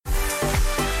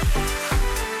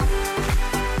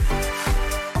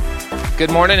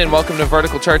Good morning and welcome to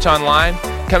Vertical Church Online.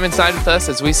 Come inside with us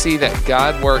as we see that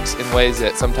God works in ways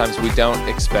that sometimes we don't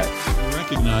expect. I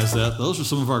recognize that. Those are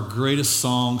some of our greatest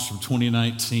songs from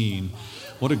 2019.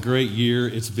 What a great year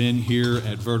it's been here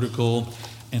at Vertical.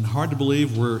 And hard to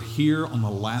believe we're here on the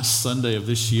last Sunday of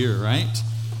this year, right?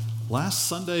 Last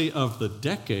Sunday of the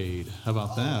decade. How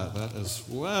about that? That as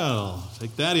well.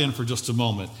 Take that in for just a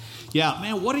moment. Yeah,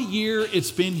 man, what a year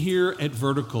it's been here at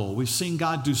Vertical. We've seen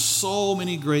God do so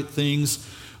many great things.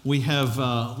 We've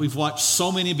watched so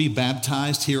many be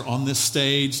baptized here on this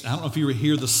stage. I don't know if you were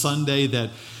here the Sunday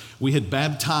that we had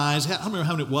baptized. I don't remember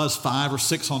how many it was, 5 or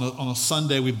 6 on a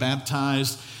Sunday we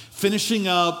baptized. Finishing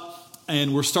up,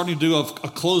 and we're starting to do a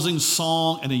closing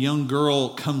song, and a young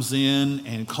girl comes in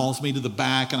and calls me to the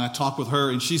back, and I talk with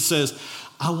her, and she says,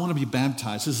 I want to be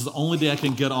baptized. This is the only day I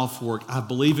can get off work. I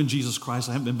believe in Jesus Christ.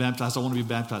 I haven't been baptized. I want to be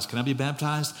baptized. Can I be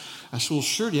baptized? I said, well,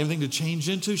 sure. Do you have anything to change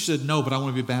into? She said, no, but I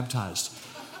want to be baptized.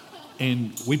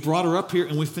 And we brought her up here,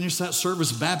 and we finished that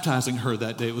service baptizing her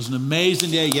that day. It was an amazing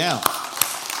day, yeah.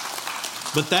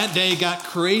 But that day got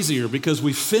crazier because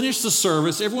we finished the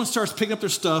service. Everyone starts picking up their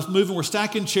stuff, moving. We're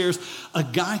stacking chairs. A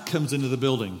guy comes into the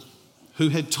building who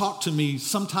had talked to me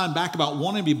some time back about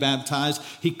wanting to be baptized.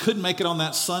 He couldn't make it on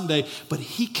that Sunday, but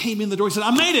he came in the door. He said,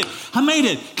 I made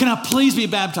it. Can I please be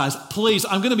baptized? Please,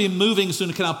 I'm going to be moving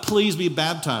soon. Can I please be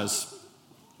baptized?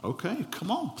 Okay,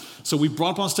 come on. So we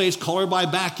brought him on stage, called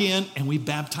everybody back in, and we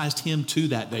baptized him too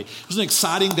that day. It was an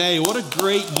exciting day. What a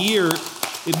great year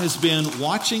it has been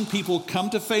watching people come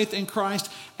to faith in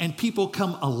Christ and people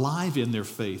come alive in their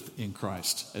faith in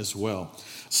Christ as well.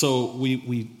 So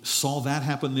we saw that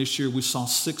happen this year. We saw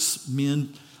 6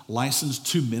 men licensed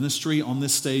to ministry on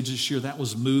this stage this year. That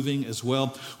was moving as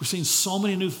well. We're seeing so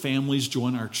many new families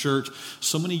join our church,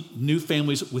 so many new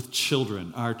families with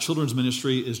children. Our children's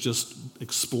ministry is just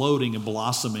exploding and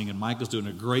blossoming, and Mike is doing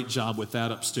a great job with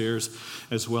that upstairs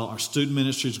as well. Our student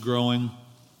ministry is growing.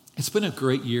 It's been a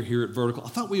great year here at Vertical. I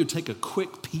thought we would take a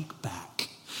quick peek back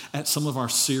at some of our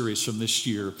series from this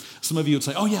year. Some of you would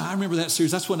say, oh yeah, I remember that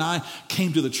series. That's when I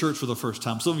came to the church for the first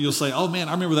time. Some of you will say, oh man,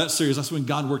 I remember that series. That's when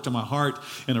God worked in my heart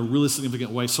in a really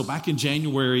significant way. So back in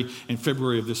January and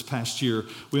February of this past year,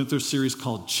 we went through a series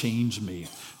called Change Me.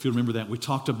 If you remember that, we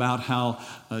talked about how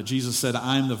Jesus said,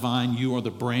 I am the vine, you are the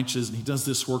branches. And he does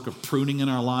this work of pruning in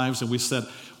our lives. And we said,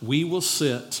 we will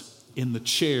sit in the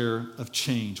chair of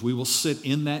change. We will sit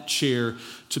in that chair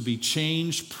to be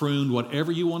changed, pruned,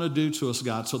 whatever you want to do to us,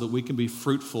 God, so that we can be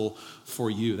fruitful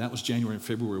for you. That was January and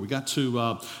February. We got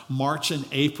to March and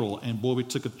April, and boy, we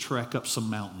took a trek up some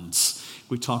mountains.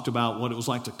 We talked about what it was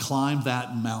like to climb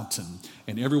that mountain.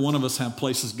 And every one of us have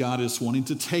places God is wanting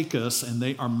to take us, and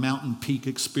they are mountain peak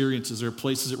experiences. There are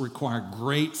places that require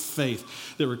great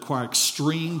faith, that require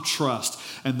extreme trust,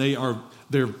 and they are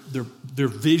their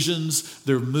visions,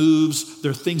 their moves,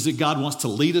 they're things that God wants to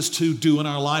lead us to do in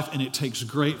our life, and it takes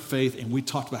great faith, and we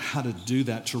talked about how to do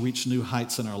that to reach new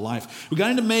heights in our life. We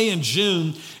got into May and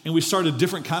June, and we started a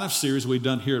different kind of series we've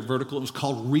done here at Vertical. It was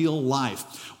called Real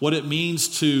Life, what it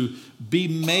means to be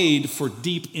made for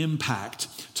deep impact,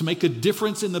 to make a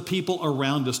difference in the people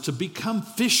around us, to become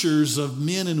fishers of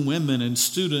men and women and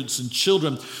students and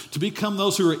children, to become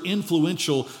those who are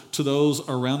influential to those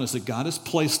around us, that God has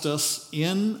placed us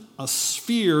in a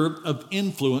sphere of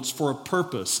influence for a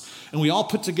purpose. And we all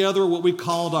put together what we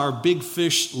called our big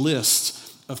fish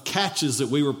list of catches that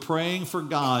we were praying for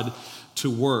God to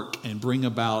work and bring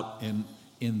about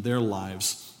in their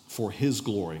lives for His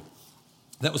glory.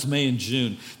 That was May and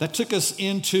June. That took us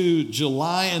into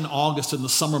July and August in the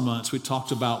summer months. We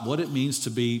talked about what it means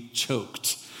to be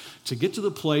choked, to get to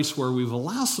the place where we've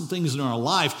allowed some things in our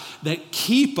life that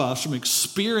keep us from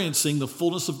experiencing the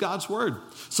fullness of God's word.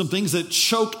 Some things that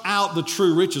choke out the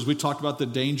true riches. We talked about the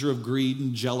danger of greed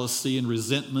and jealousy and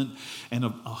resentment and a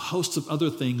host of other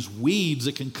things, weeds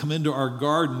that can come into our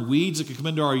garden, weeds that can come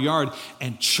into our yard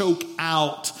and choke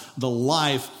out the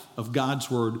life of God's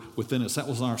word within us. That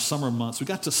was in our summer months. We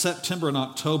got to September and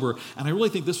October, and I really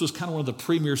think this was kind of one of the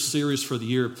premier series for the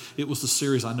year. It was the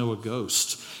series, I Know a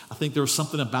Ghost. I think there was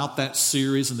something about that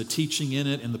series and the teaching in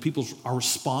it and our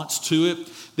response to it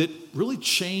that really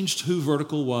changed who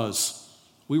Vertical was.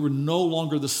 We were no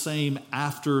longer the same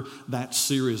after that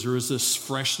series. There was this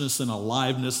freshness and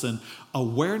aliveness and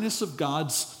awareness of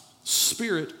God's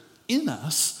Spirit in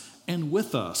us and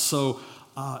with us. So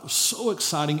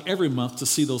exciting every month to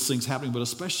see those things happening, but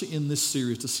especially in this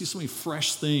series, to see so many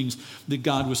fresh things that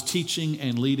God was teaching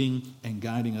and leading and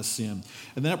guiding us in.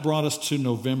 And that brought us to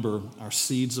November, our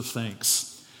Seeds of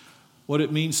Thanks. What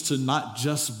it means to not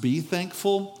just be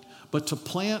thankful, but to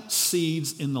plant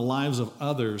seeds in the lives of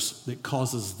others that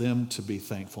causes them to be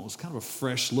thankful. It's kind of a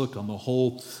fresh look on the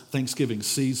whole Thanksgiving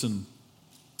season.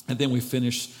 And then we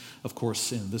finish, of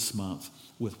course, in this month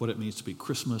with what it means to be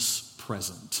Christmas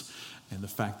present and the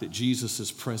fact that Jesus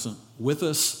is present with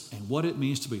us and what it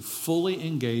means to be fully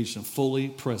engaged and fully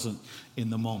present in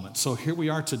the moment. So here we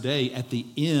are today at the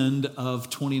end of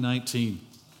 2019.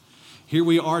 Here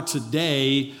we are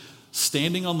today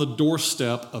standing on the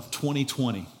doorstep of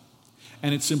 2020.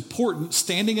 And it's important,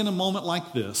 standing in a moment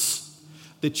like this,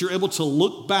 that you're able to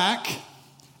look back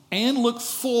and look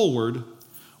forward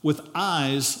with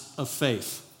eyes of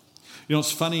faith. You know,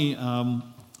 it's funny,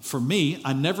 for me,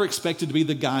 I never expected to be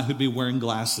the guy who'd be wearing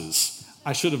glasses.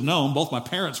 I should have known. Both my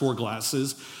parents wore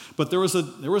glasses. But there was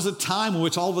a time in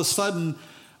which all of a sudden,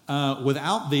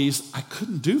 without these, I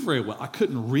couldn't do very well. I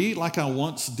couldn't read like I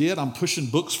once did. I'm pushing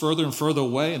books further and further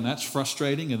away, and that's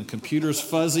frustrating. And the computer's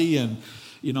fuzzy, and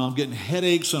I'm getting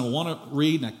headaches, and I want to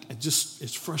read. And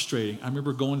it's frustrating. I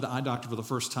remember going to the eye doctor for the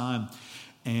first time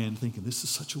and thinking, this is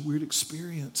such a weird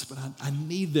experience, but I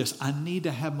need this. I need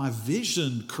to have my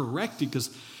vision corrected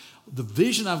because the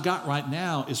vision I've got right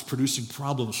now is producing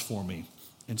problems for me.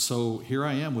 And so here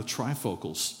I am with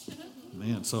trifocals.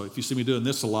 Man, so if you see me doing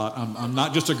this a lot, I'm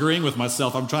not just agreeing with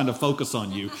myself, I'm trying to focus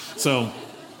on you.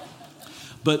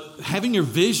 But having your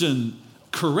vision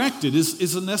corrected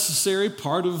is a necessary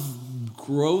part of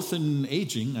growth and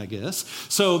aging, I guess.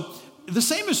 So the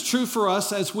same is true for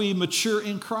us as we mature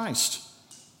in Christ.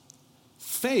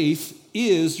 Faith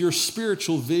is your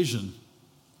spiritual vision.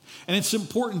 And it's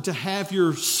important to have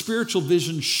your spiritual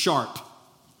vision sharp.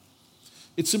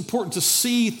 It's important to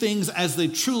see things as they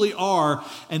truly are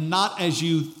and not as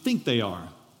you think they are.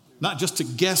 Not just to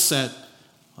guess at,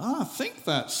 I think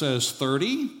that says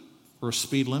 30 for a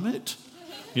speed limit.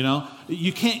 You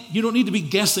don't need to be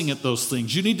guessing at those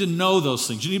things. You need to know those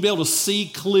things. You need to be able to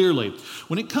see clearly.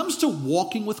 When it comes to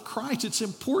walking with Christ, it's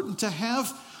important to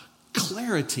have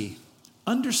clarity,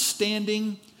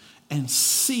 understanding, and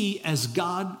see as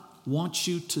God wants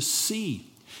you to see.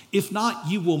 If not,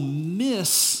 you will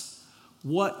miss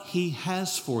what He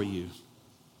has for you.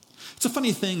 It's a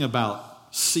funny thing about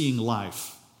seeing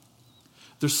life.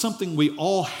 There's something we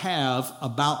all have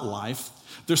about life.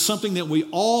 There's something that we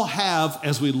all have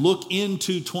as we look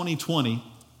into 2020.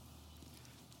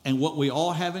 And what we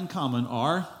all have in common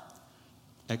are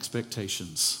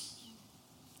expectations.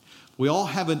 We all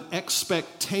have an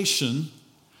expectation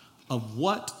of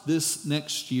what this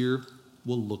next year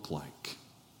will look like.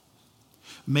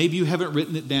 Maybe you haven't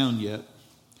written it down yet.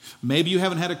 Maybe you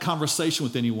haven't had a conversation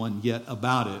with anyone yet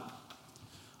about it.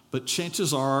 But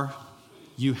chances are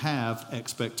you have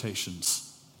expectations.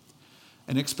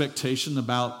 An expectation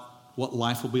about what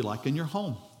life will be like in your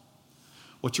home,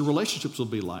 what your relationships will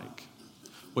be like,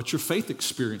 what your faith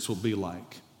experience will be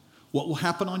like, what will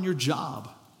happen on your job,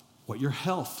 what your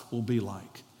health will be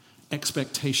like.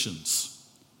 Expectations.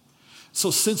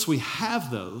 So since we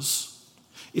have those,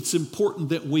 it's important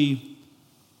that we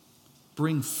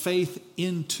bring faith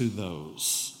into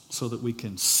those so that we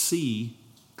can see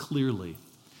clearly.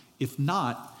 If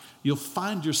not, you'll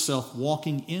find yourself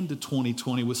walking into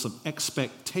 2020 with some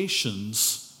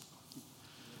expectations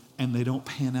and they don't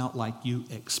pan out like you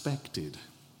expected.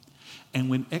 And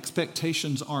when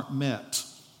expectations aren't met,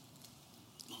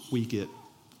 we get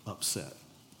upset,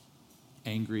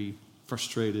 angry,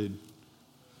 frustrated,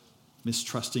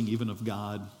 mistrusting even of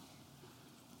God.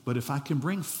 But if I can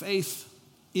bring faith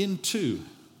into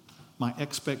my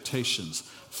expectations,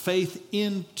 faith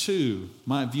into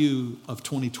my view of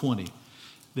 2020,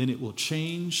 then it will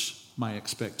change my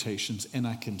expectations and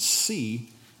I can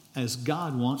see as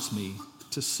God wants me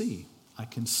to see. I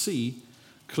can see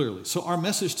clearly. So our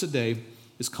message today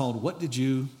is called, What Did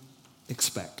You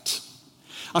Expect?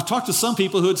 I've talked to some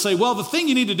people who would say, well, the thing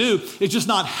you need to do is just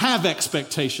not have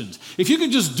expectations. If you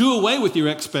can just do away with your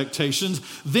expectations,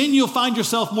 then you'll find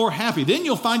yourself more happy. Then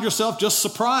you'll find yourself just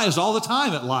surprised all the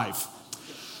time at life.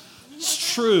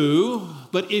 It's true,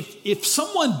 but if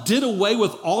someone did away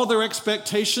with all of their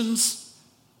expectations,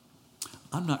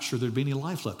 I'm not sure there'd be any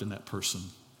life left in that person.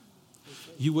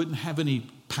 You wouldn't have any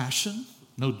passion,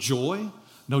 no joy,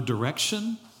 no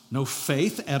direction, no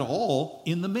faith at all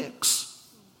in the mix.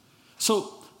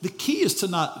 So the key is to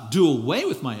not do away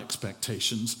with my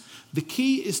expectations. The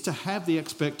key is to have the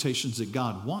expectations that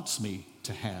God wants me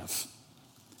to have.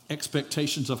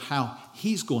 Expectations of how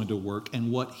He's going to work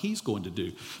and what He's going to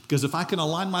do. Because if I can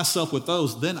align myself with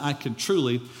those, then I can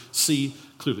truly see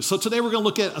clearly. So today we're going to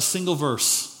look at a single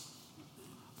verse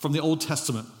from the Old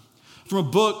Testament, from a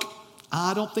book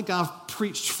I don't think I've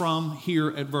preached from here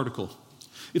at Vertical.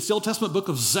 It's the Old Testament book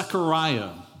of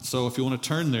Zechariah. So if you want to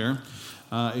turn there,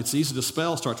 it's easy to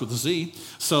spell, starts with a Z.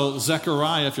 So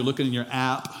Zechariah, if you're looking in your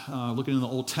app, looking in the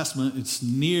Old Testament, it's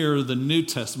near the New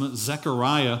Testament,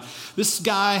 Zechariah. This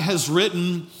guy has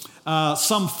written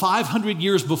some 500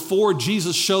 years before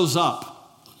Jesus shows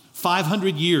up.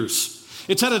 500 years.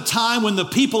 It's at a time when the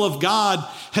people of God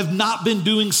have not been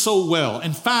doing so well.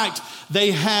 In fact,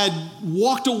 they had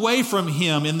walked away from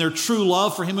him in their true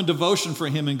love for him and devotion for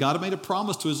him. And God had made a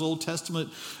promise to his Old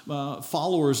Testament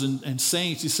followers and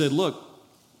saints. He said, look,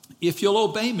 if you'll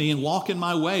obey me and walk in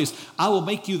my ways, I will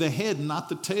make you the head and not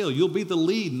the tail. You'll be the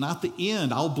lead, not the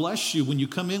end. I'll bless you when you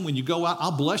come in, when you go out.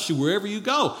 I'll bless you wherever you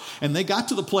go. And they got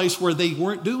to the place where they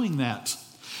weren't doing that.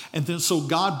 And then so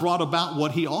God brought about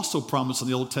what he also promised in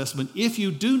the Old Testament. If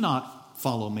you do not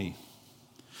follow me,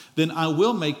 then I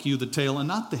will make you the tail and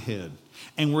not the head.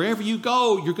 And wherever you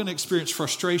go, you're going to experience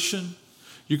frustration.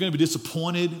 You're going to be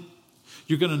disappointed.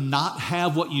 You're going to not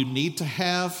have what you need to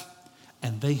have.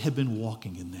 And they had been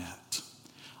walking in that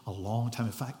a long time.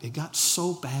 In fact, it got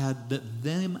so bad that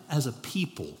them as a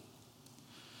people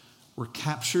were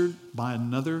captured by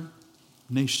another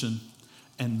nation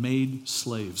and made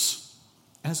slaves.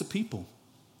 As a people,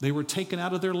 they were taken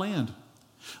out of their land.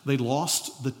 They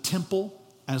lost the temple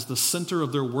as the center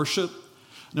of their worship.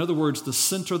 In other words, the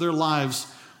center of their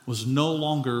lives was no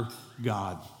longer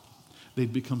God.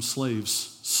 They'd become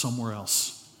slaves somewhere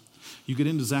else. You get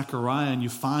into Zechariah and you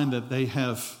find that they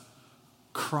have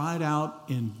cried out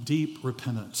in deep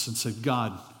repentance and said,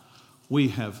 God, we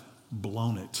have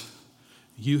blown it.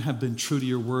 You have been true to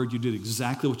your word. You did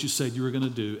exactly what you said you were going to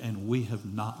do, and we have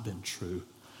not been true.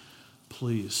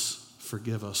 Please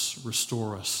forgive us,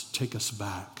 restore us, take us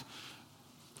back.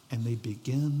 And they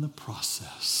begin the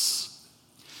process.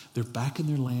 They're back in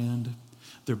their land.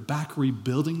 They're back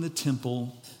rebuilding the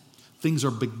temple. Things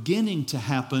are beginning to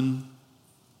happen,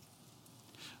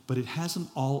 but it hasn't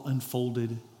all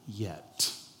unfolded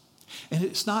yet. And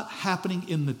it's not happening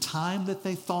in the time that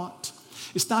they thought.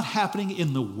 It's not happening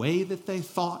in the way that they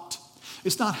thought.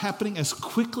 It's not happening as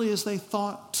quickly as they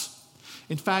thought.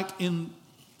 In fact, in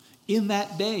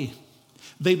that day,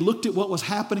 they looked at what was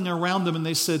happening around them and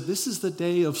they said, this is the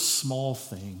day of small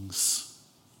things.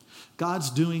 God's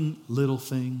doing little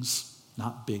things,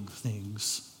 not big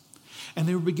things. And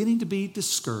they were beginning to be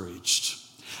discouraged.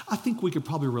 I think we could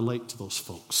probably relate to those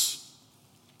folks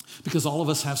because all of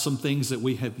us have some things that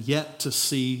we have yet to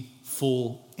see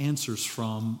full answers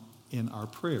from in our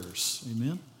prayers.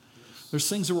 Amen? There's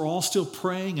things that we're all still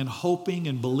praying and hoping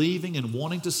and believing and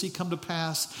wanting to see come to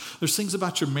pass. There's things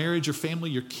about your marriage, your family,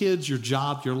 your kids, your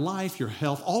job, your life, your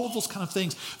health, all of those kind of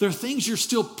things. There are things you're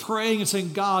still praying and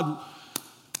saying, God,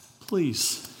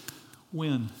 please,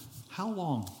 when? How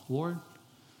long, Lord?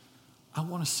 I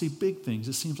want to see big things.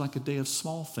 It seems like a day of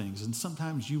small things. And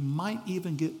sometimes you might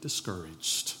even get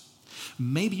discouraged.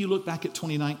 Maybe you look back at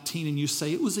 2019 and you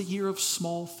say, it was a year of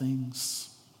small things.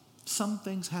 Some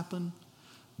things happen.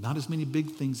 Not as many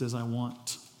big things as I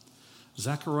want.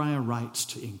 Zechariah writes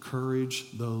to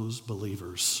encourage those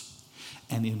believers.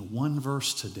 And in one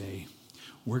verse today,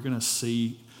 we're going to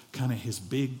see kind of his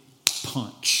big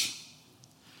punch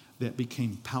that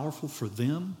became powerful for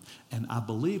them and I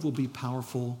believe will be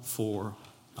powerful for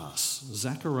us.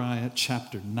 Zechariah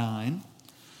chapter 9,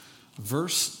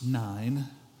 verse 9.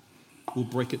 We'll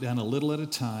break it down a little at a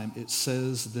time. It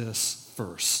says this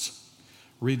first.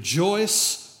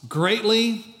 Rejoice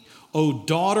greatly, O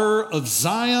daughter of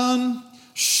Zion.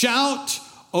 Shout,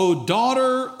 O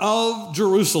daughter of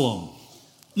Jerusalem.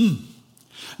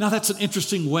 Now that's an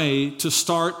interesting way to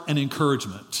start an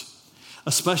encouragement,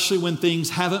 especially when things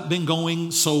haven't been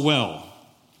going so well.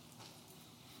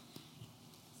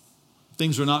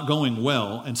 Things are not going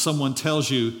well, and someone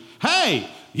tells you, hey,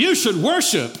 you should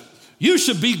worship. You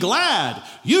should be glad.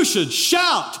 You should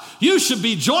shout. You should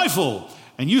be joyful.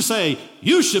 And you say,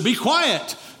 you should be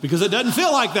quiet. Because it doesn't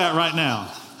feel like that right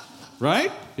now,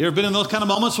 right? You ever been in those kind of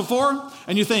moments before?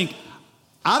 And you think,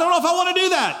 I don't know if I want to do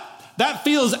that. That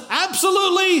feels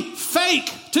absolutely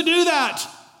fake to do that.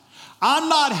 I'm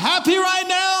not happy right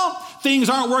now. Things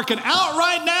aren't working out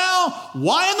right now.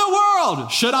 Why in the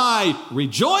world should I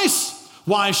rejoice?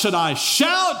 Why should I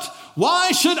shout?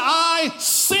 Why should I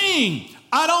sing?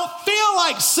 I don't feel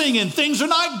like singing. Things are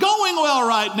not going well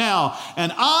right now.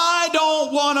 And I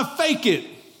don't want to fake it.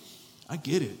 I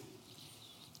get it.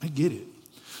 I get it.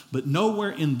 But nowhere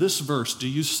in this verse do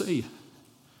you see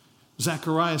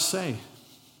Zechariah say,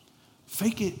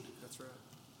 fake it. That's right.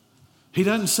 He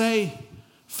doesn't say,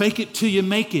 fake it till you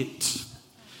make it.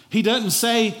 He doesn't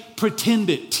say, pretend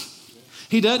it.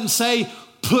 He doesn't say,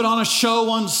 put on a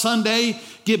show on Sunday,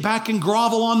 get back and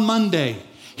grovel on Monday.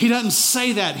 He doesn't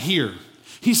say that here.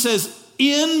 He says,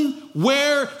 in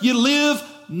where you live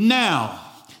now,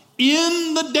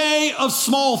 in the day of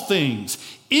small things,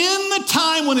 in the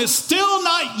time when it's still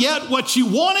not yet what you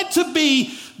want it to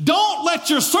be, don't let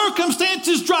your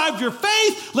circumstances drive your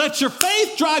faith. Let your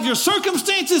faith drive your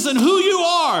circumstances and who you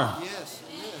are. Yes.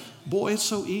 Boy, it's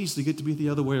so easy to get to be the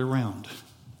other way around.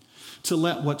 To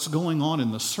let what's going on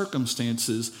in the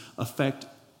circumstances affect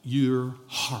your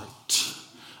heart,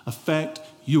 affect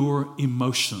your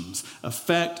emotions,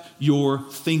 affect your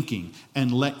thinking,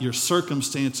 and let your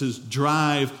circumstances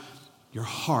drive your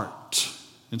heart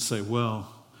and say,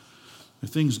 well, if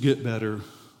things get better,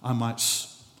 I might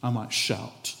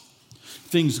shout. If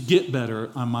things get better,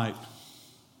 I might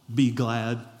be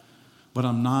glad, but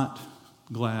I'm not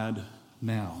glad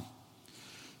now.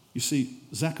 You see,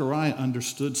 Zechariah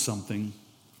understood something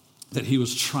that he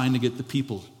was trying to get the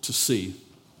people to see.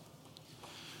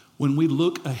 When we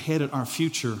look ahead at our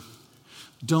future,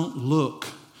 don't look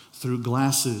through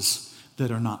glasses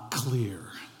that are not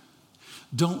clear.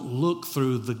 Don't look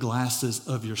through the glasses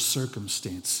of your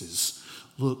circumstances.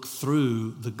 Look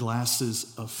through the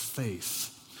glasses of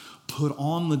faith. Put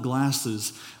on the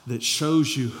glasses that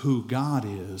shows you who God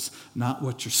is, not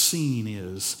what your seeing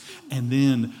is, and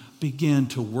then begin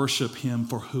to worship him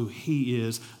for who he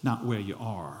is, not where you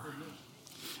are.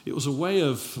 It was a way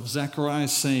of Zechariah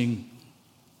saying,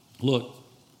 look,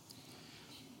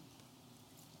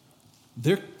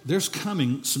 there's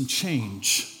coming some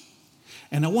change.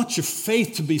 And I want your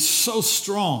faith to be so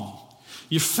strong,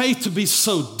 your faith to be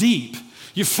so deep,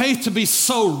 your faith to be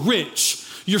so rich,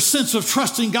 your sense of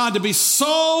trusting God to be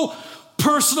so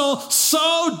personal,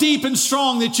 so deep and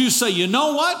strong that you say, you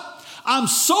know what? I'm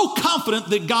so confident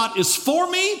that God is for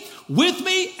me, with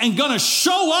me, and going to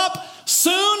show up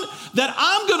soon that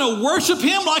I'm going to worship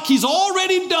him like he's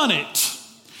already done it.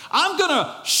 I'm going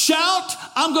to shout.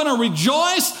 I'm going to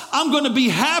rejoice. I'm going to be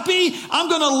happy. I'm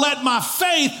going to let my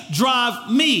faith drive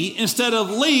me instead of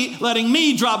letting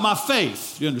me drive my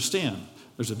faith. You understand?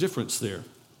 There's a difference there.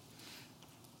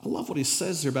 I love what he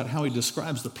says there about how he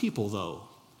describes the people, though.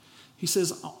 He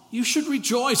says, you should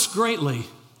rejoice greatly,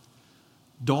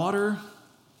 daughter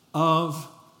of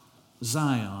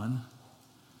Zion,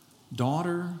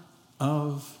 daughter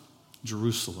of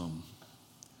Jerusalem.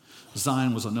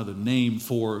 Zion was another name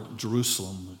for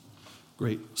Jerusalem, the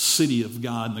great city of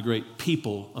God and the great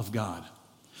people of God.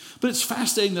 But it's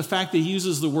fascinating the fact that he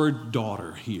uses the word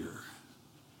daughter here.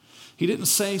 He didn't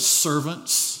say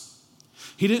servants.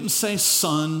 He didn't say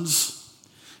sons.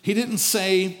 He didn't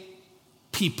say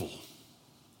people.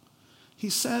 He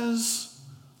says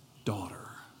daughter.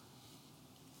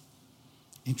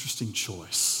 Interesting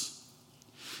choice.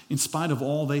 In spite of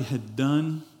all they had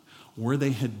done, where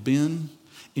they had been,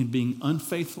 in being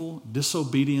unfaithful,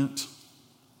 disobedient,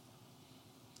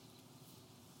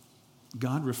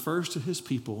 God refers to his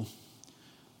people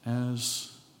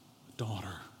as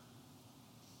daughter.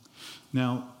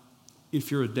 Now,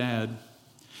 if you're a dad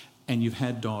and you've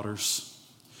had daughters,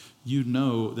 you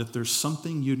know that there's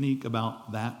something unique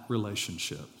about that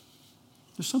relationship.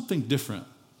 There's something different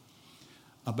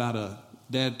about a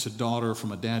dad to daughter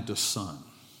from a dad to son.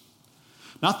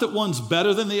 Not that one's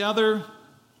better than the other,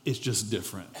 it's just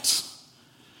different.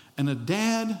 And a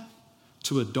dad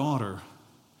to a daughter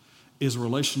is a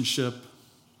relationship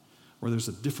where there's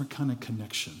a different kind of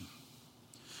connection.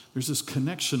 There's this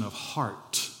connection of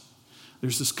heart.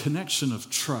 There's this connection of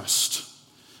trust.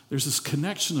 There's this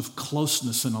connection of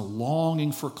closeness and a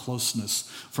longing for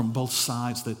closeness from both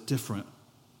sides that's different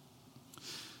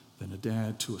than a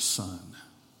dad to a son.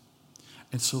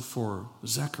 And so for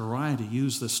Zechariah to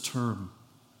use this term,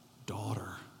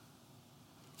 daughter,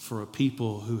 for a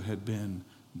people who had been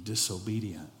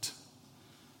disobedient,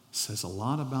 says a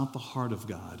lot about the heart of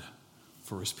God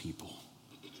for his people.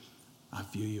 I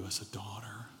view you as a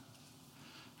daughter,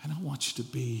 and I want you to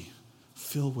be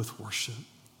filled with worship.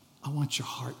 I want your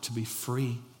heart to be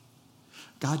free.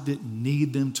 God didn't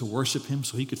need them to worship him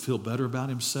so he could feel better about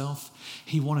himself.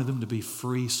 He wanted them to be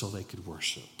free so they could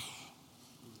worship.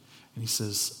 And he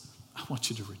says, I want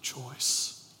you to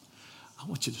rejoice. I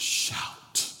want you to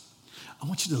shout. I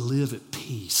want you to live at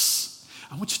peace.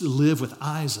 I want you to live with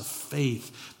eyes of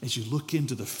faith as you look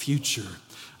into the future.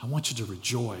 I want you to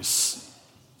rejoice.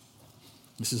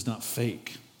 This is not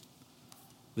fake.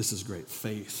 This is great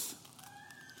faith.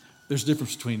 There's a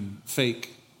difference between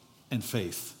fake and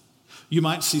faith. You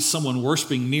might see someone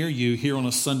worshiping near you here on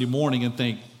a Sunday morning and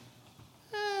think,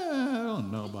 I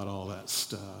don't know about all that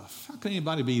stuff. How can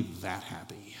anybody be that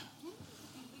happy?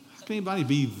 How can anybody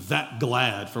be that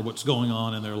glad for what's going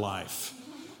on in their life?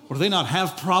 Or do they not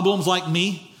have problems like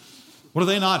me? Or do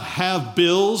they not have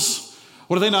bills?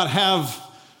 What do they not have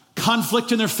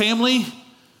conflict in their family?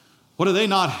 What do they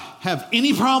not have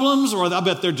any problems? Or I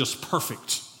bet they're just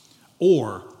perfect.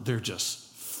 Or they're just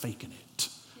faking it.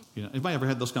 You know, anybody ever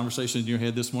had those conversations in your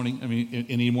head this morning? I mean,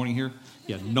 any morning here?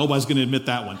 Yeah, nobody's going to admit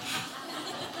that one.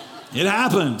 It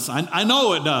happens. I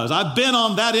know it does. I've been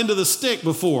on that end of the stick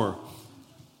before.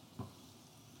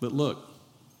 But look,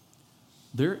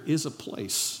 there is a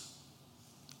place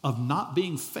of not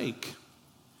being fake,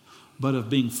 but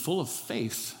of being full of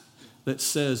faith that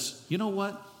says, you know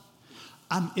what?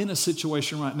 I'm in a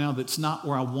situation right now that's not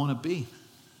where I want to be.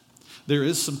 There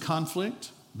is some conflict.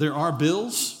 There are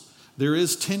bills. There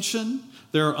is tension.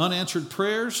 There are unanswered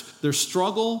prayers. There's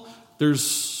struggle. There's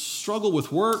struggle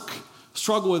with work,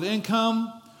 struggle with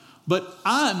income. But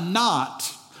I'm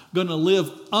not going to live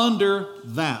under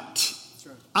that.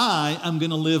 I am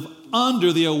going to live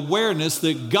under the awareness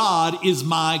that God is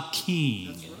my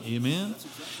King. Amen?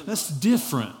 That's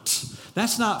different.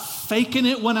 That's not faking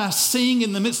it when I sing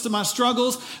in the midst of my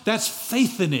struggles. That's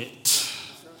faith in it.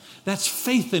 That's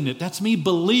faith in it. That's me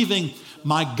believing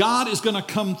my God is going to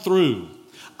come through.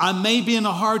 I may be in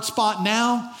a hard spot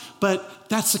now, but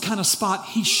that's the kind of spot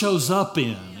he shows up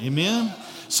in. Amen?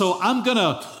 So I'm going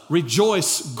to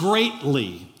rejoice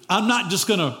greatly. I'm not just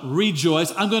going to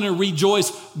rejoice. I'm going to rejoice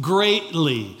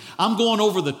greatly. I'm going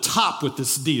over the top with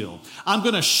this deal. I'm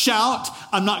going to shout.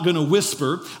 I'm not going to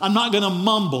whisper. I'm not going to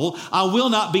mumble. I will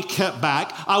not be kept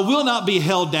back. I will not be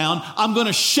held down. I'm going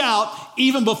to shout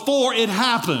even before it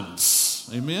happens.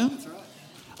 Amen?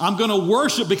 I'm going to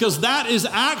worship because that is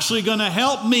actually going to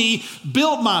help me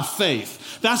build my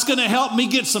faith. That's going to help me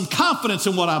get some confidence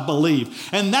in what I believe.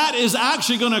 And that is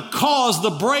actually going to cause the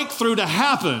breakthrough to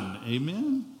happen.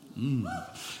 Amen?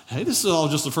 Hey, this is all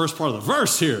just the first part of the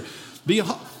verse here.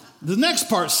 The next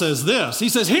part says this. He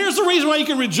says, here's the reason why you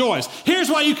can rejoice.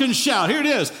 Here's why you can shout. Here it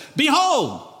is.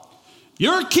 Behold,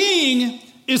 your king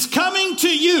is coming to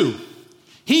you.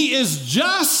 He is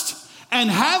just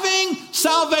and having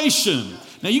salvation.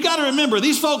 Now, you got to remember,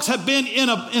 these folks have been in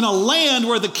a land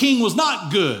where the king was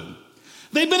not good.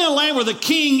 They've been in a land where the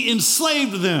king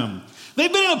enslaved them.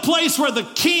 They've been in a place where the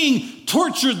king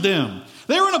tortured them.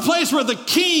 They were in a place where the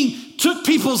king took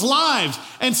people's lives.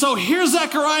 And so here's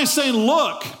Zechariah saying,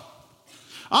 look,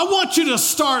 I want you to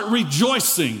start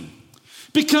rejoicing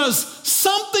because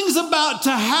something's about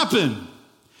to happen.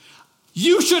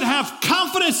 You should have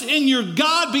confidence in your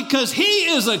God because he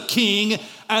is a king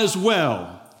as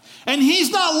well. And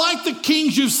he's not like the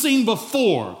kings you've seen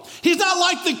before. He's not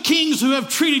like the kings who have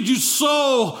treated you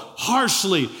so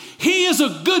harshly. He is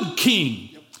a good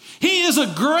king. He is a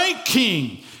great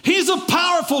king. He's a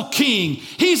powerful king.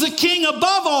 He's a king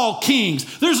above all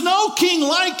kings. There's no king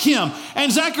like him.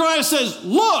 And Zechariah says,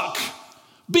 look,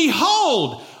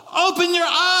 behold, open your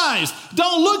eyes.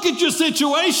 Don't look at your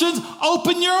situations.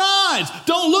 Open your eyes.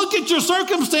 Don't look at your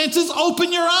circumstances.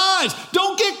 Open your eyes.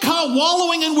 Don't get caught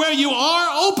wallowing in where you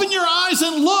are. Open your eyes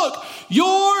and look.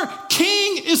 Your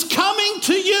king is coming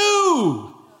to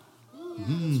you.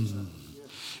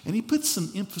 And he puts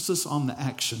some emphasis on the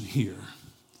action here.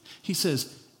 He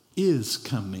says, is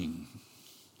coming.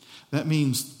 That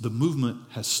means the movement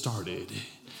has started.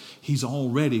 He's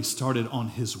already started on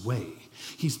his way.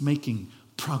 He's making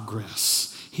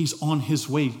progress. He's on his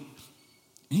way. And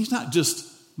he's not just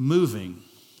moving.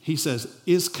 He says,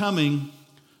 is coming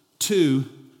to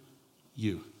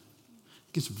you.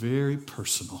 It gets very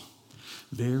personal,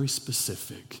 very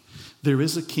specific. There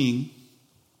is a king.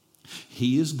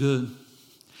 He is good.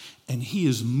 And he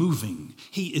is moving.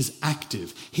 He is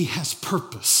active. He has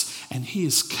purpose. And he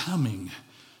is coming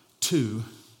to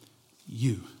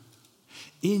you.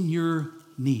 In your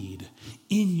need,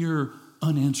 in your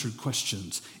unanswered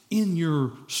questions, in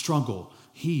your struggle,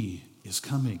 he is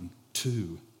coming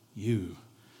to you.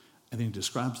 And then he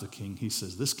describes the king. He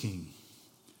says, this king,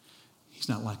 he's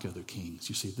not like other kings.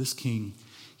 You see, this king,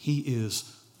 he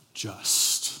is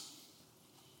just.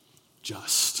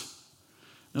 Just.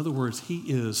 In other words, he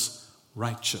is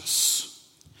righteous.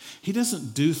 He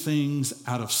doesn't do things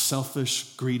out of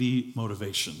selfish, greedy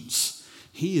motivations.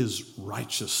 He is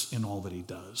righteous in all that he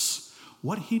does.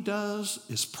 What he does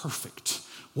is perfect.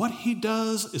 What he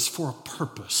does is for a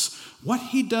purpose. What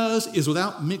he does is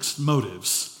without mixed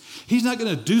motives. He's not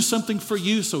going to do something for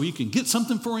you so he can get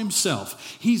something for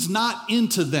himself. He's not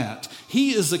into that.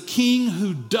 He is a king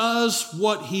who does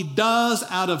what he does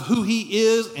out of who he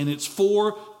is, and it's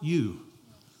for you.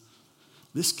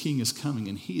 This king is coming,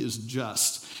 and he is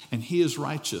just, and he is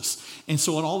righteous. And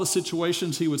so in all the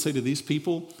situations, he would say to these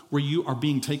people where you are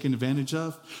being taken advantage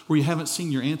of, where you haven't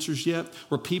seen your answers yet,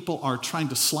 where people are trying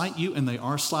to slight you, and they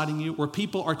are slighting you, where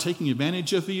people are taking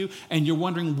advantage of you, and you're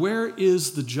wondering, where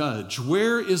is the judge?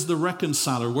 Where is the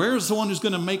reconciler? Where is the one who's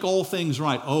going to make all things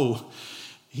right? Oh,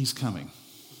 he's coming.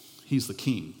 He's the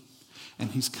king,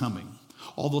 and he's coming.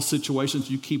 All those situations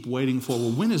you keep waiting for,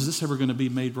 well, when is this ever going to be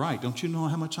made right? Don't you know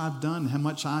how much I've done, how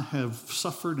much I have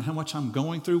suffered, and how much I'm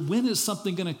going through? When is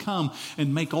something going to come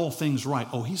and make all things right?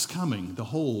 Oh, he's coming.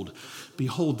 Behold,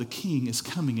 the king is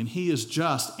coming, and he is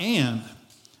just, and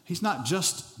he's not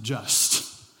just.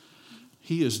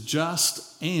 He is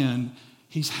just, and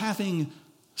he's having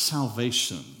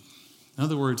salvation. In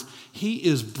other words, he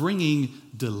is bringing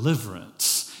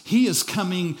deliverance. He is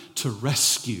coming to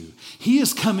rescue. He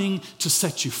is coming to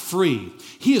set you free.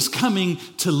 He is coming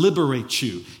to liberate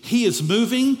you. He is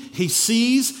moving. He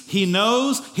sees. He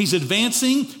knows. He's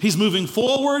advancing. He's moving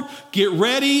forward. Get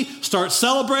ready. Start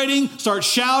celebrating. Start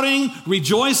shouting,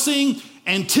 rejoicing.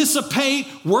 Anticipate.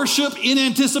 Worship in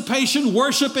anticipation.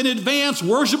 Worship in advance.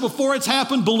 Worship before it's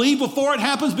happened. Believe before it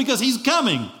happens, because he's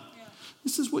coming.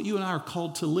 This is what you and I are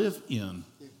called to live in.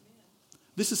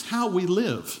 This is how we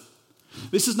live.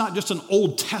 This is not just an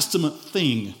Old Testament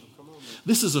thing.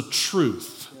 This is a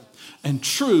truth. And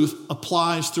truth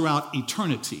applies throughout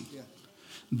eternity.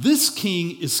 This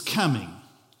king is coming.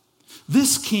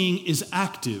 This king is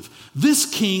active. This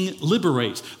king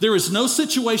liberates. There is no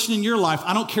situation in your life,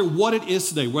 I don't care what it is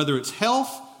today, whether it's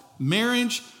health,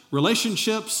 marriage,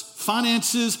 relationships,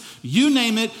 finances, you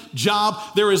name it, job,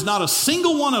 there is not a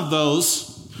single one of those,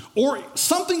 or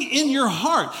something in your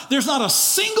heart, there's not a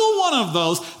single one of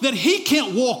those that he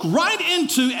can't walk right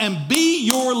into and be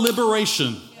your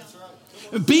liberation.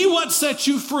 Right. Be what sets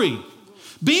you free.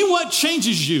 Be what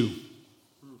changes you.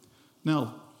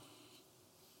 Now,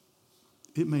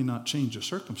 it may not change your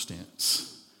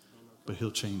circumstance, but he'll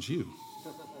change you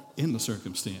in the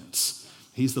circumstance.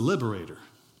 He's the liberator.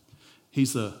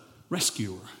 He's the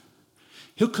rescuer.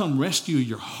 He'll come rescue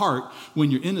your heart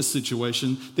when you're in a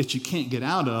situation that you can't get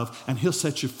out of, and he'll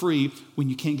set you free when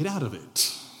you can't get out of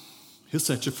it. He'll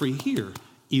set you free here,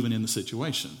 even in the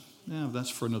situation. Now, that's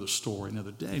for another story,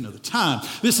 another day, another time.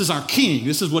 This is our king.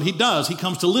 This is what he does. He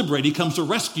comes to liberate. He comes to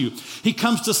rescue. He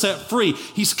comes to set free.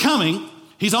 He's coming.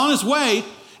 He's on his way,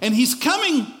 and he's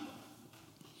coming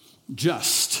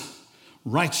just,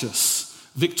 righteous,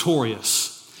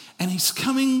 victorious. And he's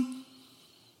coming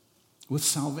with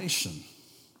salvation.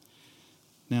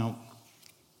 Now,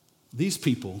 these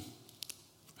people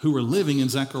who were living in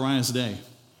Zechariah's day,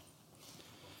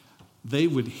 they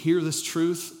would hear this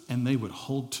truth and they would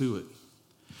hold to it.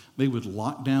 They would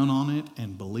lock down on it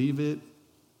and believe it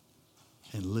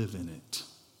and live in it.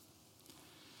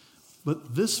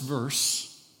 But this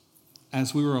verse,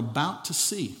 as we were about to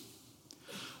see,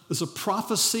 is a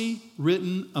prophecy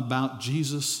written about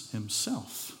Jesus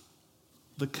himself,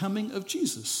 the coming of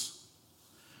Jesus.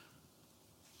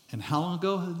 And how long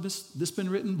ago had this been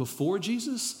written before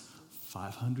Jesus?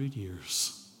 500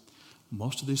 years.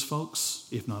 Most of these folks,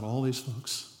 if not all these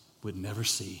folks, would never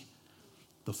see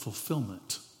the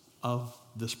fulfillment of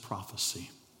this prophecy.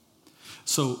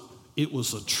 So it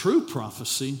was a true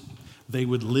prophecy. They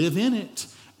would live in it,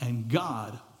 and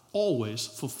God always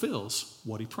fulfills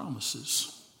what he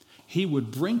promises. He would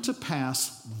bring to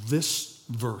pass this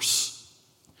verse.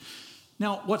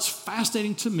 Now, what's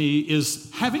fascinating to me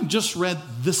is, having just read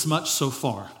this much so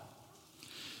far,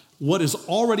 what is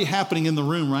already happening in the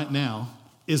room right now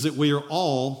is that we are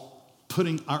all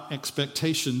putting our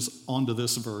expectations onto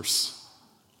this verse.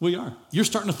 We are. You're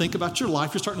starting to think about your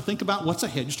life. You're starting to think about what's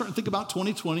ahead. You're starting to think about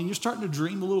 2020, and you're starting to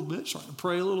dream a little bit, starting to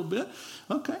pray a little bit.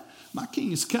 Okay, my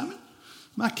king is coming.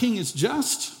 My king is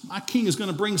just. My king is going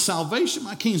to bring salvation.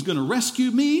 My king is going to rescue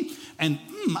me. And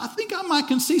I think I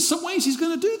can see some ways he's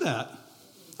going to do that.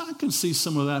 I can see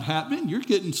some of that happening. You're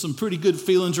getting some pretty good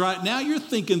feelings right now. You're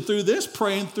thinking through this,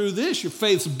 praying through this. Your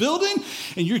faith's building,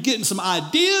 and you're getting some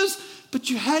ideas, but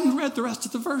you hadn't read the rest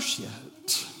of the verse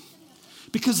yet.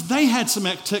 Because they had some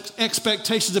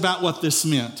expectations about what this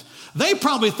meant. They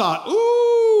probably thought,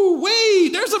 ooh, wait,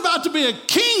 there's about to be a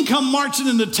king come marching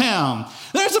into town.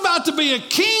 There's about to be a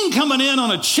king coming in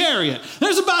on a chariot.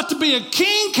 There's about to be a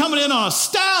king coming in on a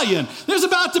stallion. There's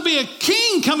about to be a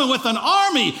king coming with an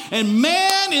army. And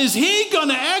man, is he going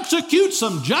to execute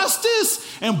some justice?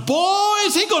 And boy,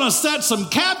 is he going to set some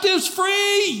captives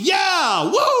free?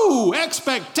 Yeah, woo,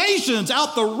 expectations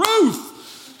out the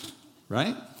roof.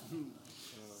 Right?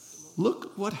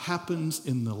 Look what happens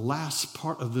in the last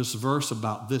part of this verse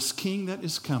about this king that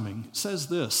is coming. It says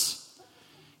this: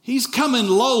 he's coming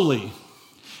lowly.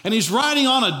 And he's riding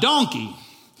on a donkey,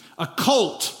 a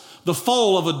colt, the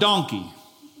foal of a donkey.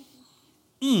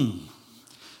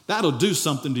 That'll do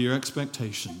something to your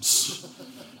expectations.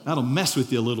 That'll mess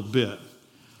with you a little bit.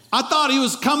 I thought he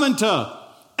was coming to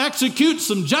execute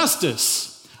some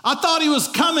justice. I thought he was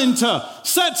coming to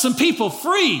set some people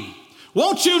free.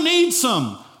 Won't you need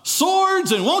some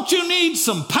swords, and won't you need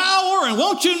some power, and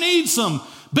won't you need some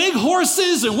big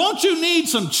horses, and won't you need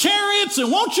some chariots,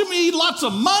 and won't you need lots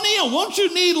of money, and won't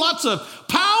you need lots of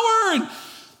power? And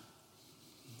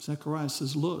Zechariah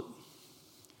says, look,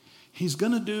 he's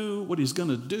going to do what he's going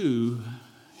to do.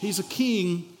 He's a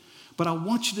king, but I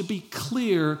want you to be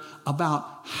clear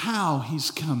about how he's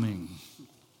coming.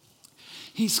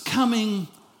 He's coming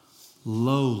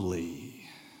lowly.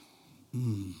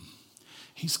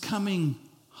 He's coming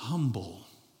humble.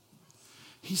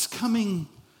 He's coming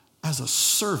as a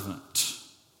servant.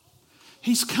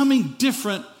 He's coming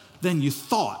different than you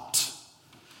thought.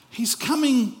 He's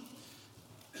coming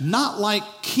not like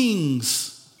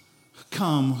kings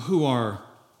come who are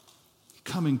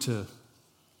coming to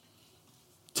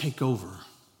take over.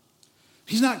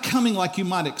 He's not coming like you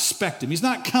might expect him. He's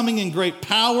not coming in great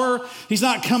power. He's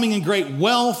not coming in great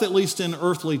wealth, at least in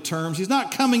earthly terms. He's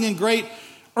not coming in great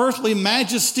earthly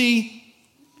majesty.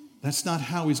 That's not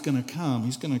how he's going to come.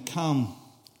 He's going to come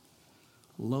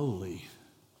lowly.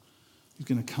 He's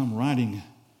going to come riding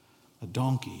a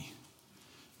donkey.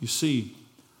 You see,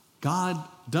 God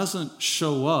doesn't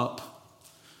show up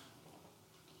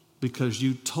because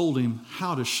you told him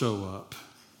how to show up.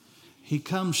 He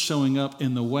comes showing up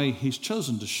in the way he's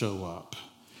chosen to show up.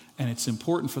 And it's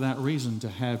important for that reason to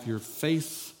have your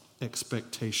faith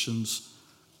expectations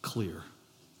clear,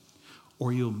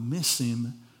 or you'll miss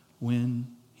him when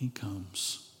he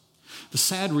comes. The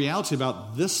sad reality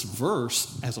about this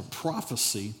verse as a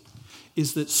prophecy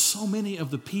is that so many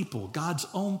of the people, God's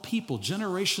own people,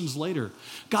 generations later,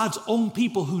 God's own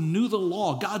people who knew the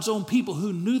law, God's own people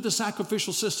who knew the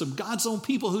sacrificial system, God's own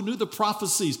people who knew the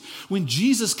prophecies, when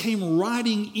Jesus came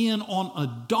riding in on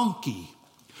a donkey,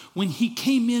 when he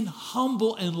came in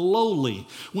humble and lowly,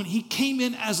 when he came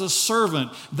in as a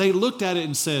servant, they looked at it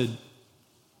and said,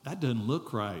 that doesn't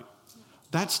look right.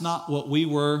 That's not what we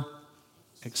were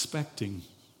expecting.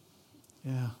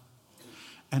 Yeah.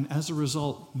 And as a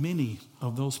result, many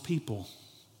of those people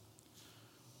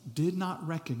did not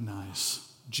recognize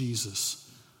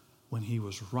Jesus when he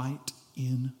was right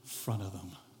in front of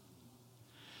them.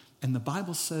 And the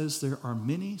Bible says there are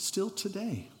many still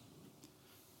today,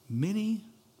 many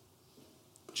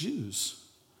Jews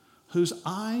whose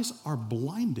eyes are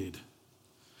blinded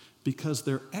because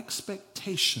their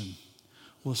expectation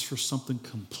was for something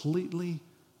completely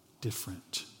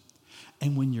different.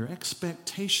 And when your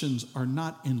expectations are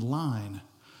not in line,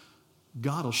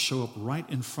 God will show up right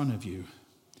in front of you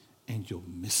and you'll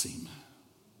miss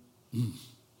him.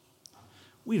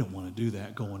 We don't want to do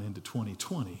that going into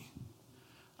 2020.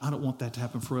 I don't want that to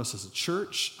happen for us as a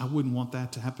church. I wouldn't want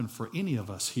that to happen for any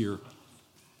of us here,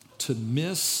 to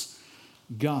miss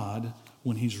God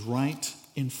when he's right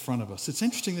in front of us. It's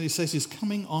interesting that he says he's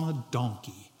coming on a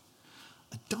donkey.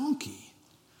 A donkey.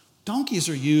 Donkeys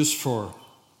are used for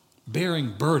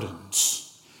bearing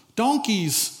burdens.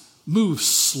 Donkeys move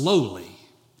slowly.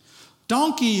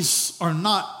 Donkeys are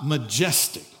not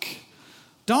majestic.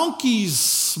 Donkeys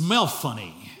smell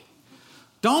funny.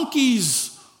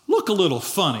 Donkeys look a little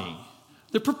funny.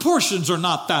 The proportions are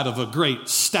not that of a great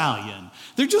stallion.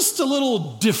 They're just a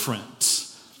little different.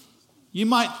 You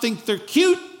might think they're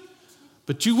cute,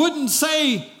 but you wouldn't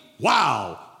say,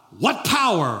 wow, what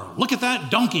power, look at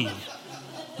that donkey.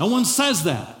 No one says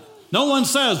that. No one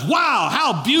says, wow,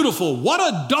 how beautiful, what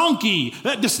a donkey.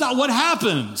 That's not what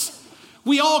happens.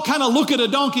 We all kind of look at a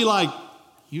donkey like,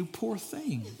 you poor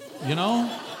thing, you know?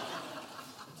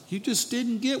 You just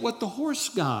didn't get what the horse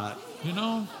got, you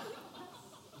know?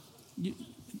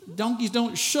 Donkeys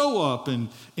don't show up in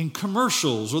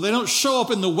commercials, or they don't show up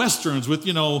in the westerns with,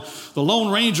 the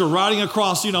Lone Ranger riding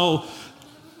across, he's not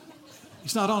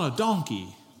on a donkey.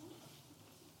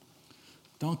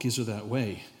 Donkeys are that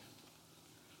way.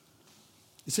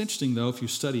 It's interesting, though, if you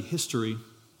study history,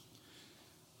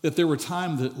 that there were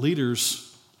times that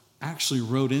leaders actually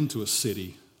rode into a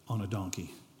city on a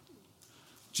donkey.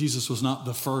 Jesus was not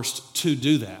the first to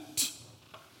do that.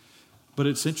 But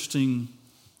it's interesting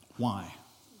why.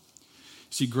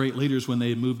 See, great leaders, when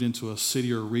they moved into a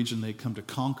city or a region they'd come to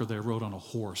conquer, they rode on a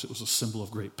horse. It was a symbol of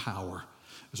great power.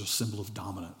 It was a symbol of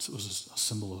dominance. It was a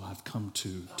symbol of I've come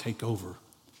to take over.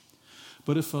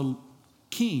 But if a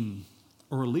king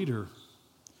or a leader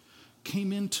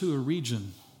came into a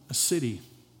region, a city,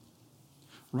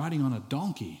 riding on a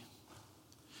donkey,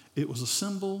 It was a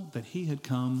symbol that he had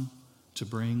come to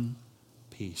bring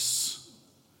peace.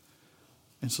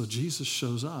 And so Jesus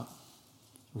shows up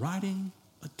riding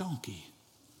a donkey.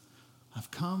 I've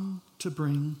come to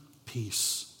bring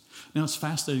peace. Now it's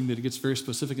fascinating that it gets very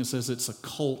specific and says it's a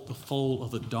colt, the foal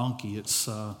of a donkey. It's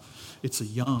a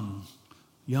young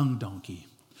donkey.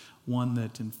 One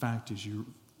that, in fact,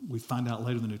 we find out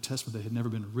later in the New Testament, that had never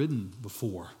been ridden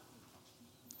before.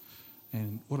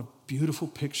 And what a beautiful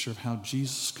picture of how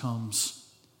Jesus comes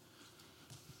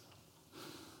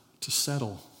to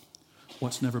settle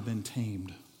what's never been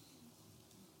tamed,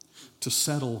 to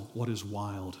settle what is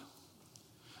wild,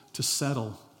 to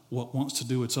settle what wants to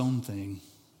do its own thing.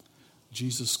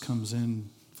 Jesus comes in,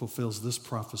 fulfills this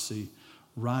prophecy,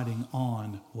 riding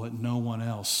on what no one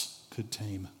else could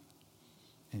tame.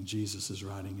 And Jesus is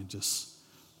riding in just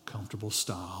comfortable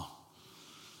style.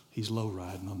 He's low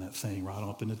riding on that thing right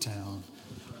up into town.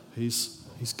 He's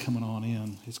coming on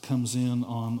in. He comes in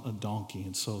on a donkey.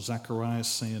 And so Zechariah is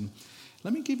saying,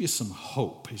 let me give you some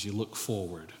hope as you look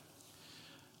forward.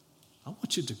 I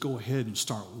want you to go ahead and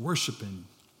start worshiping,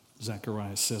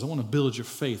 Zechariah says. I want to build your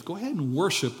faith. Go ahead and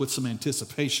worship with some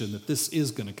anticipation that this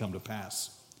is going to come to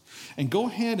pass. And go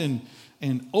ahead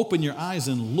and open your eyes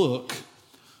and look,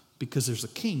 because there's a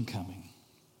king coming.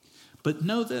 But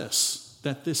know this,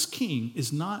 that this king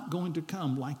is not going to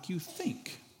come like you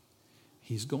think.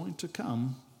 He's going to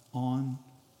come on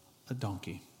a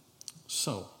donkey.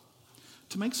 So,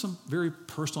 to make some very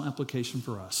personal application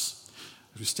for us,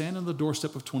 as we stand on the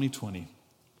doorstep of 2020,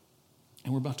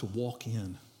 and we're about to walk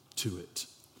in to it,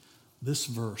 this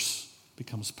verse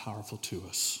becomes powerful to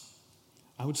us.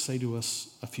 I would say to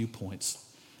us a few points.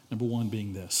 Number one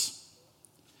being this: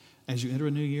 as you enter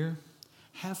a new year,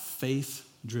 have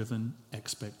faith-driven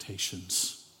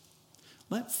expectations.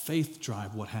 Let faith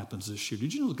drive what happens this year.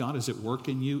 Did you know God is at work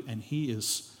in you, and he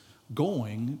is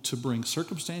going to bring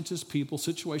circumstances, people,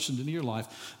 situations into your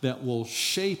life that will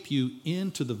shape you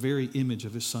into the very image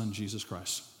of his son, Jesus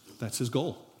Christ. That's his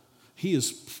goal. He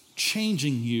is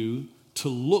changing you to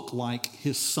look like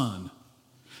his son.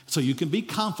 So you can be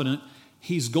confident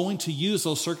he's going to use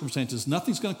those circumstances.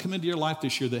 Nothing's going to come into your life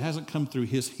this year that hasn't come through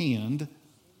his hand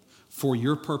for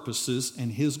your purposes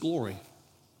and his glory.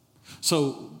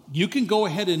 So you can go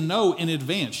ahead and know in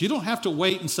advance. You don't have to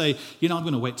wait and say, I'm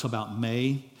going to wait till about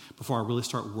May before I really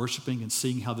start worshiping and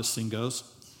seeing how this thing goes.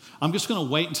 I'm just going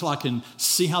to wait until I can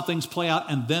see how things play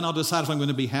out, and then I'll decide if I'm going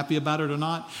to be happy about it or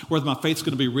not, whether my faith's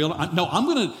going to be real. No, I'm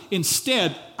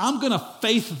going to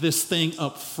faith this thing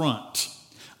up front.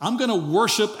 I'm going to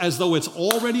worship as though it's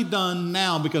already done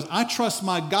now, because I trust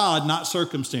my God, not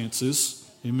circumstances.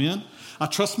 Amen. I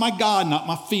trust my God, not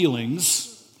my feelings.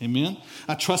 Amen.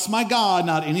 I trust my God,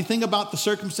 not anything about the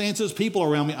circumstances, people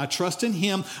around me. I trust in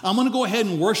him. I'm going to go ahead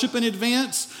and worship in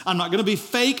advance. I'm not going to be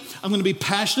fake. I'm going to be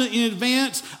passionate in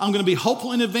advance. I'm going to be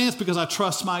hopeful in advance because I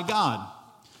trust my God.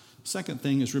 Second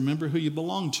thing is, remember who you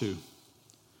belong to.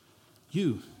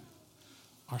 You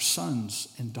are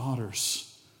sons and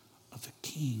daughters of the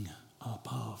King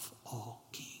above all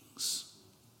kings.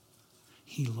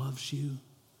 He loves you.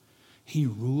 He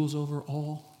rules over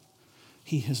all.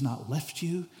 He has not left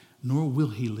you, nor will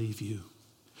he leave you.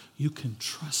 You can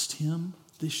trust him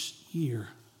this year.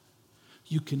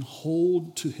 You can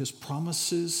hold to his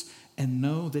promises and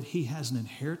know that he has an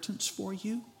inheritance for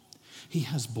you. He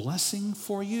has blessing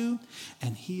for you,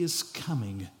 and he is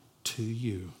coming to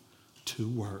you to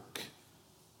work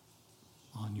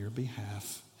on your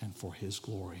behalf and for his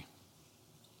glory.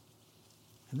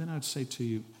 And then I'd say to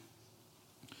you,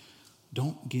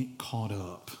 don't get caught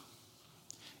up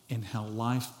in how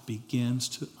life begins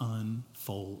to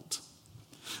unfold.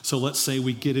 So let's say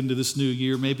we get into this new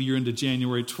year. Maybe you're into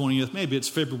January 20th. Maybe it's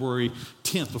February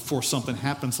 10th before something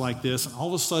happens like this. And all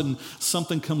of a sudden,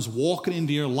 something comes walking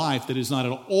into your life that is not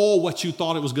at all what you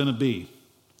thought it was going to be.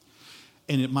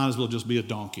 And it might as well just be a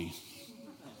donkey,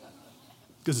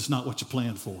 because it's not what you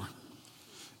planned for.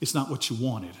 It's not what you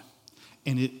wanted.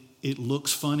 And it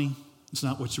looks funny. It's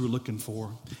not what you were looking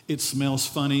for. It smells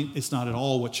funny. It's not at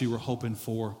all what you were hoping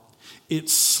for.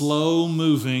 It's slow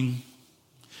moving.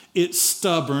 It's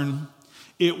stubborn.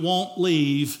 It won't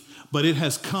leave, but it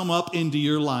has come up into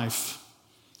your life,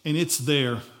 and it's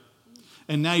there.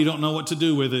 And now you don't know what to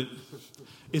do with it.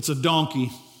 It's a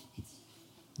donkey.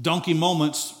 Donkey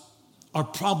moments are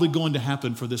probably going to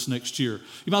happen for this next year.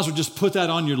 You might as well just put that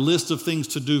on your list of things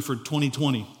to do for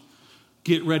 2020.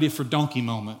 Get ready for donkey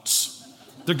moments.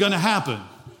 They're going to happen.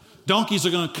 Donkeys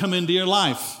are going to come into your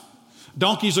life.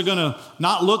 Donkeys are going to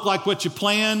not look like what you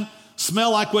planned,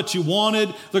 smell like what you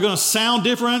wanted. They're going to sound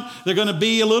different. They're going to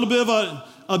be a little bit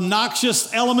of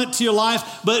obnoxious element to your life,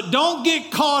 but don't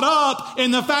get caught up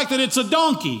in the fact that it's a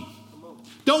donkey.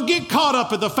 Don't get caught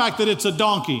up in the fact that it's a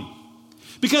donkey.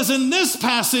 Because in this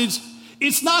passage,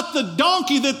 it's not the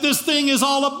donkey that this thing is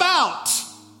all about.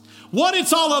 What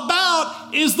it's all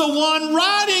about is the one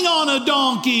riding on a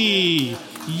donkey.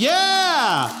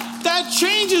 Yeah, that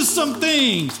changes some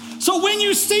things. So when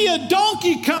you see a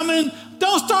donkey coming,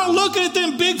 don't start looking at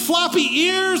them big floppy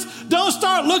ears. Don't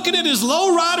start looking at his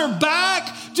low rider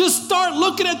back. Just start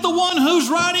looking at the one who's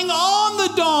riding on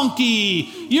the donkey.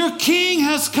 Your king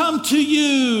has come to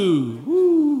you.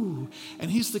 Woo. And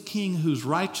he's the king who's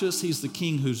righteous. He's the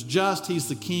king who's just. He's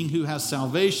the king who has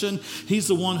salvation. He's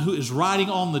the one who is riding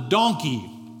on the donkey.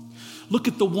 Look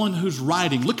at the one who's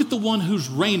riding. Look at the one who's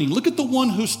reigning. Look at the one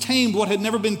who's tamed what had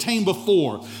never been tamed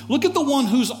before. Look at the one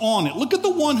who's on it. Look at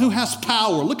the one who has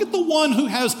power. Look at the one who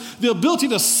has the ability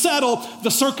to settle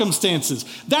the circumstances.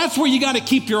 That's where you got to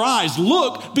keep your eyes.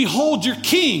 Look, behold your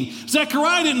king.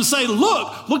 Zechariah didn't say,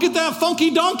 look at that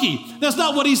funky donkey. That's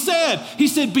not what he said. He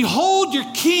said, behold your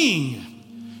king.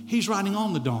 He's riding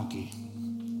on the donkey.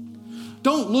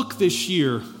 Don't look this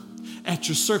year at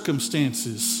your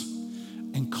circumstances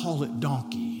and call it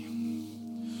donkey.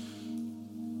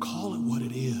 Call it what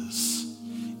it is.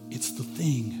 It's the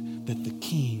thing that the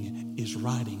king is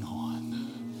riding on.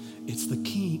 It's the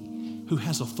king who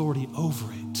has authority over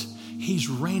it. He's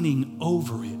reigning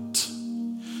over it.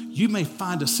 You may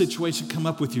find a situation come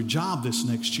up with your job this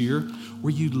next year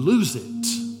where you lose it.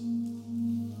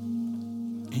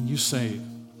 And you say,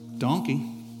 donkey.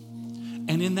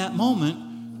 And in that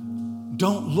moment,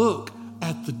 don't look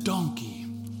at the donkey.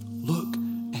 Look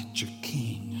at your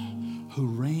king who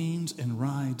reigns and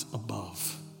rides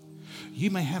above.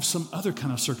 You may have some other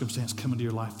kind of circumstance come into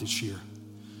your life this year.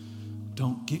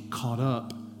 Don't get caught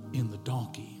up in the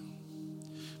donkey.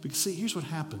 Because see, here's what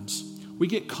happens. We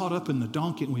get caught up in the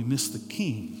donkey and we miss the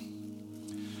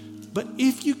king. But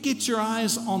if you get your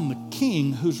eyes on the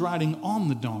king who's riding on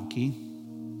the donkey,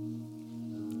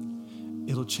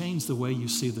 it'll change the way you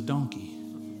see the donkey.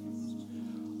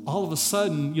 All of a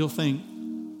sudden, you'll think,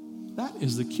 that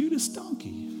is the cutest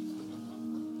donkey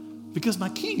because my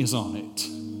king is on it.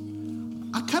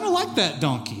 I kind of like that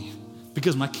donkey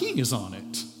because my king is on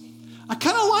it. I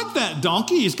kind of like that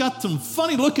donkey. He's got some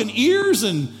funny looking ears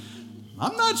and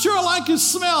I'm not sure I like his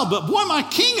smell, but boy, my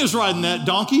king is riding that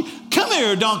donkey. Come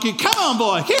here, donkey. Come on,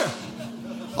 boy. Here.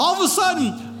 All of a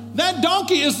sudden, that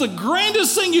donkey is the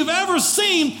grandest thing you've ever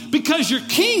seen because your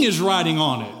king is riding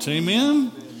on it.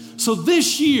 Amen? So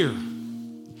this year,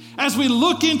 as we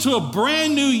look into a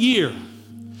brand new year,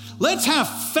 let's have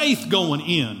faith going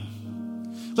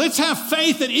in. Let's have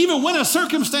faith that even when a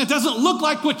circumstance doesn't look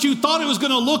like what you thought it was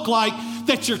going to look like,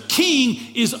 that your king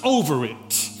is over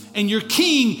it. And your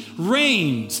king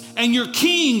reigns. And your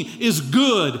king is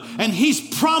good. And he's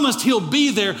promised he'll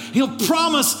be there.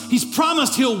 He's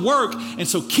promised he'll work. And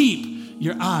so keep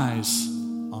your eyes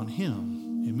on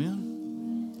him.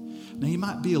 Amen? Now you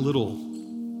might be a little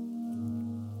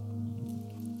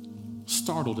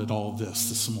startled at all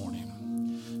this morning.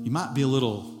 You might be a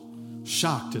little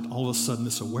shocked at all of a sudden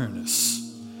this awareness.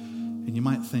 And you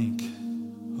might think,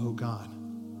 oh God,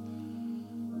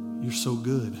 you're so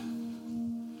good.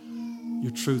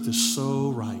 Your truth is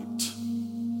so right.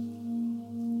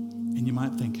 And you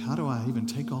might think, how do I even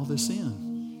take all this in?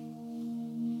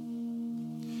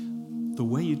 The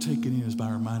way you take it in is by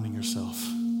reminding yourself,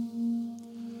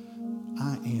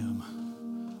 I am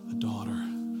a daughter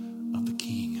of the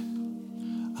King.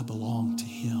 I belong to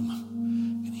him,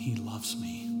 and he loves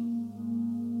me.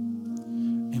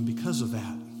 And because of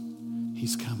that,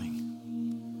 he's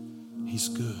coming. He's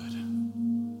good,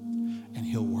 and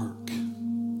he'll work.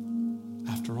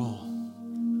 After all,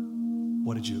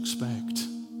 what did you expect?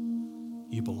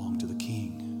 You belong to the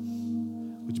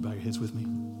King. Would you bow your heads with me?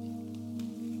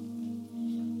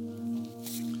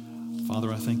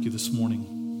 Father, I thank you this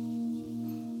morning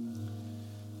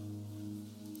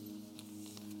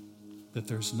that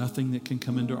there's nothing that can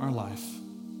come into our life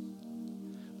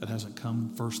that hasn't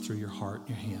come first through your heart,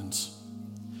 your hands.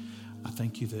 I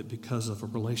thank you that because of a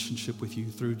relationship with you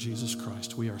through Jesus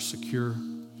Christ, we are secure,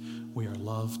 we are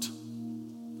loved,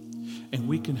 and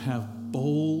we can have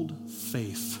bold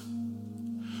faith.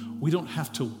 We don't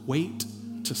have to wait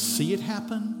to see it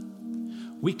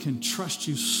happen. We can trust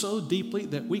you so deeply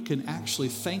that we can actually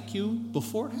thank you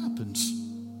before it happens.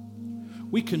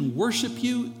 We can worship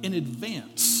you in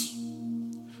advance.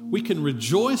 We can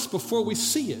rejoice before we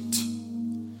see it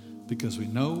because we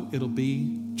know it'll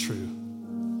be true.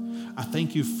 I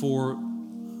thank you for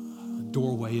a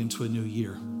doorway into a new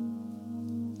year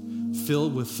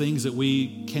filled with things that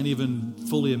we can't even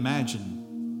fully imagine.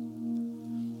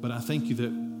 But I thank you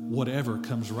that whatever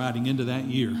comes riding into that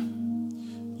year,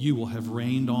 you will have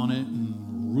reigned on it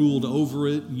and ruled over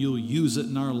it, and you'll use it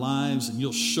in our lives, and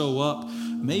you'll show up,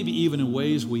 maybe even in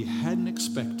ways we hadn't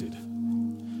expected.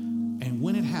 And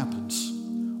when it happens,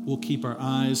 we'll keep our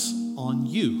eyes on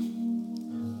you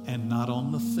and not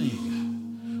on the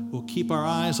thing. We'll keep our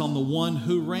eyes on the one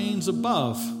who reigns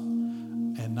above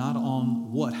and not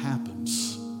on what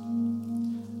happens.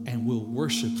 And we'll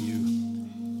worship you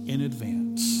in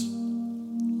advance.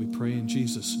 We pray in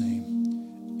Jesus'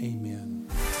 name. Amen.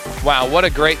 Wow, what a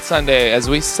great Sunday as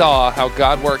we saw how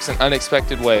God works in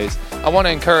unexpected ways. I want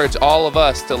to encourage all of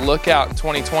us to look out in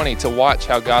 2020 to watch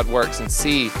how God works and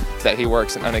see that He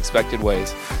works in unexpected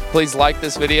ways. Please like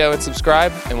this video and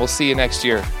subscribe, and we'll see you next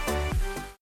year.